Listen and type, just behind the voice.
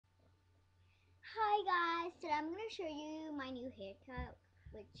Hey guys, today I'm going to show you my new haircut,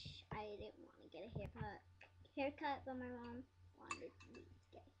 which I didn't want to get a haircut, but my mom wanted me to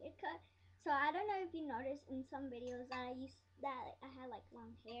get a haircut. So I don't know if you noticed in some videos that I had like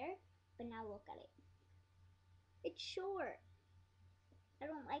long hair, but now look at it. It's short. I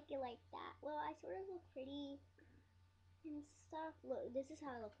don't like it like that. Well, I sort of look pretty and stuff. Look, this is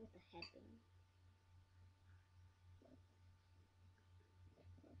how I look with the headband.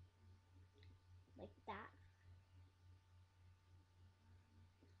 Like that.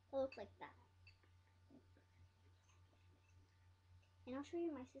 I look like that. And I'll show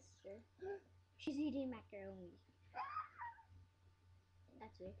you my sister. She's eating macaroni.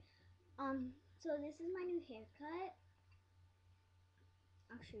 That's weird. So this is my new haircut.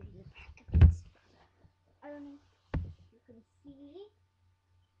 I'll show you the back of it. I don't know if you can see.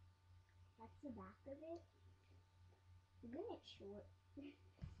 That's the back of it. Even it's short.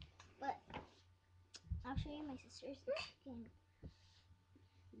 But I'll show you my sister's chicken.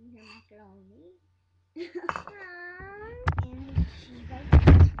 Her macaroni. And she's right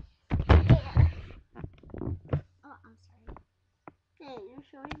there. Oh, I'm sorry. Hey, you're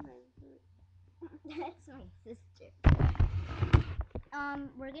showing my food. That's my sister.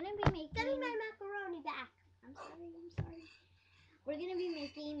 We're gonna be making. Give me my macaroni back. I'm sorry. We're gonna be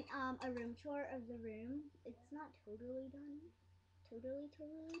making a room tour of the room. It's not totally done. Totally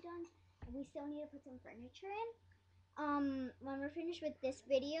done. And we still need to put some furniture in. When we're finished with this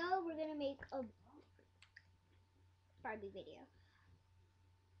video, we're gonna make a Barbie video.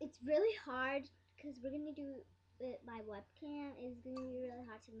 It's really hard because we're gonna do it by webcam. It's gonna be really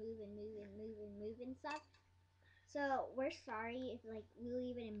hard to move and stuff. So we're sorry if like we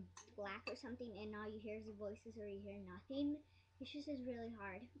leave it in black or something and all you hear is the voices or you hear nothing. It's just is really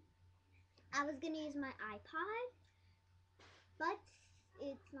hard. I was gonna use my iPod, but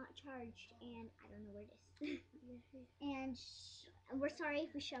it's not charged and I don't know where it is. And we're sorry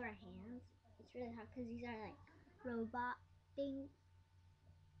if we show our hands. It's really hard because these are like robot things.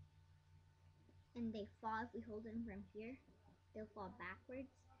 And they fall if we hold them from here. They'll fall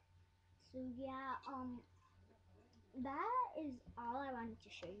backwards. So yeah, that is all I wanted to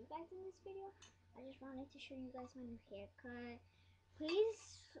show you guys in this video. I just wanted to show you guys my new haircut.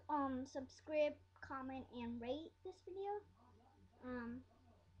 Please subscribe, comment, and rate this video.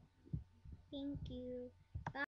 Thank you.